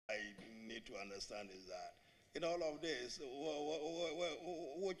need to understand is that in all of this,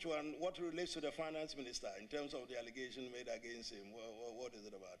 what relates to the finance minister in terms of the allegation made against him? What is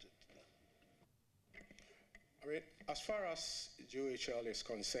it about it? I mean, as far as GOHL is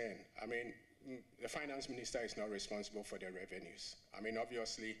concerned, I mean, the finance minister is not responsible for the revenues. I mean,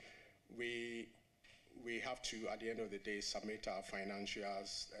 obviously, we have to, at the end of the day, submit our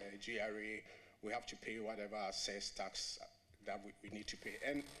financials, GRA. We have to pay whatever assessed tax that we need to pay.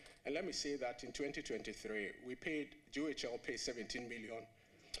 And let me say that in 2023, GOHL paid 17 million.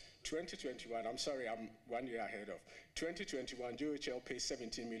 2021, I'm sorry, I'm 1 year ahead of. 2021, GOHL paid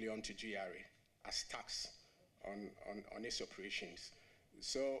 17 million to GRA as tax on its operations.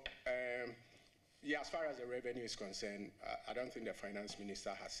 So, yeah, as far as the revenue is concerned, I don't think the finance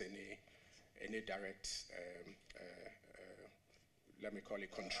minister has any direct, let me call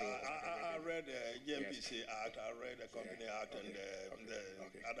it, control. I read the GNPC yes. Act, I read the Company yeah. Act, okay. and the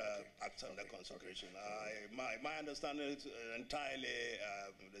other acts under consideration. My understanding is entirely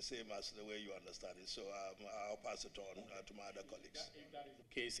the same as the way you understand it, so I'll pass it on to my other colleagues. If that is the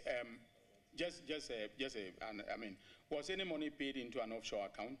case, I mean, was any money paid into an offshore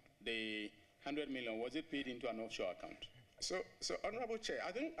account? The 100 million, was it paid into an offshore account? So Honorable Chair,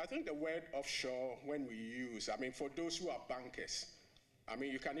 I think the word offshore, when we use, I mean, for those who are bankers, I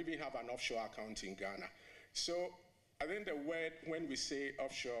mean, you can even have an offshore account in Ghana. So I think the word, when we say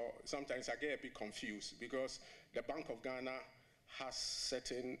offshore, sometimes I get a bit confused because the Bank of Ghana has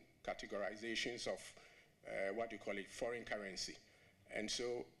certain categorizations of what you call it, foreign currency. And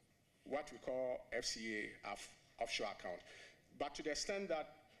so what we call FCA have offshore account. But to the extent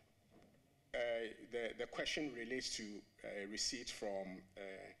that the question relates to receipts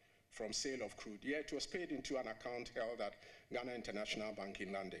from sale of crude, yeah, it was paid into an account held at Ghana International Bank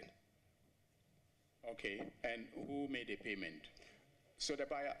in London. Okay, and who made the payment? So the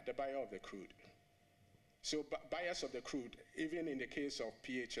buyer of the crude. So buyers of the crude, even in the case of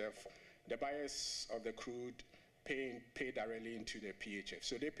PHF, the buyers of the crude pay directly into the PHF.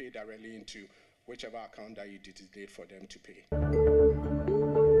 So they pay directly into whichever account that you designate for them to pay.